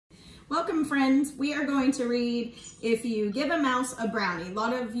Welcome, friends. We are going to read If You Give a Mouse a Brownie. A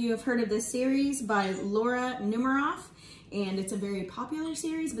lot of you have heard of this series by Laura Numeroff, and it's a very popular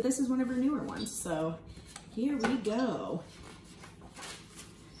series, but this is one of her newer ones. So here we go.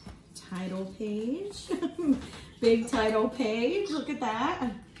 Title page. Big title page. Look at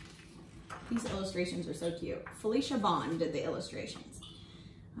that. These illustrations are so cute. Felicia Bond did the illustrations.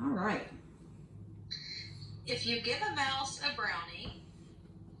 All right. If you give a mouse a brownie,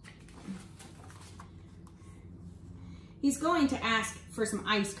 he's going to ask for some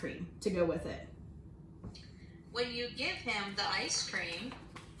ice cream to go with it. When you give him the ice cream,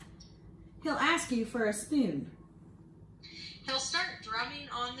 he'll ask you for a spoon. He'll start drumming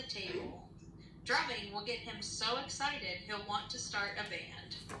on the table. Drumming will get him so excited he'll want to start a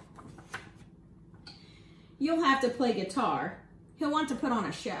band. You'll have to play guitar. He'll want to put on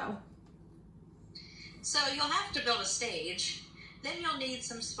a show. So you'll have to build a stage. Then you'll need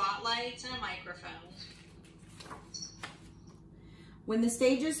some spotlights and a microphone. When the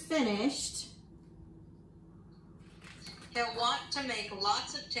stage is finished, he'll want to make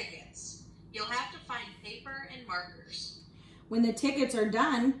lots of tickets. You'll have to find paper and markers. When the tickets are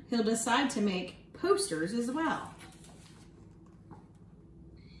done, he'll decide to make posters as well.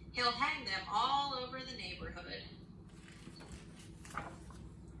 He'll hang them all over the neighborhood.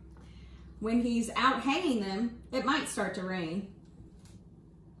 When he's out hanging them, it might start to rain.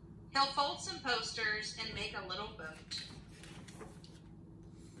 He'll fold some posters and make a little boat.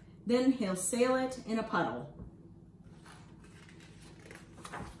 Then he'll sail it in a puddle.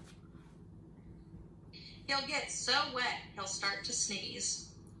 He'll get so wet, he'll start to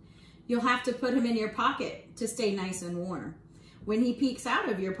sneeze. You'll have to put him in your pocket to stay nice and warm. When he peeks out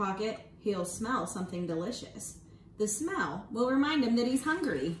of your pocket, he'll smell something delicious. The smell will remind him that he's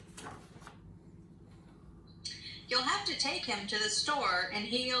hungry. You'll have to take him to the store and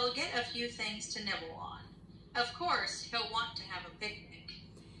he'll get a few things to nibble on. Of course, he'll want to have a picnic.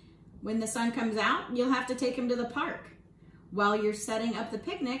 When the sun comes out, you'll have to take him to the park. While you're setting up the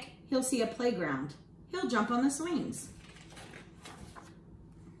picnic, he'll see a playground. He'll jump on the swings.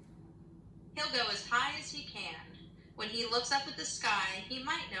 He'll go as high as he can. When he looks up at the sky, he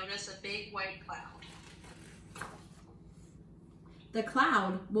might notice a big white cloud. The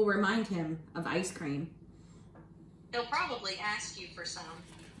cloud will remind him of ice cream. He'll probably ask you for some.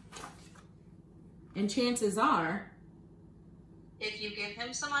 And chances are, if you give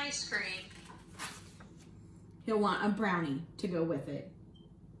him some ice cream, he'll want a brownie to go with it.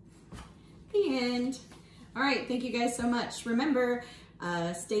 The end. All right, thank you guys so much. Remember,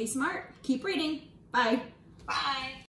 stay smart, keep reading. Bye.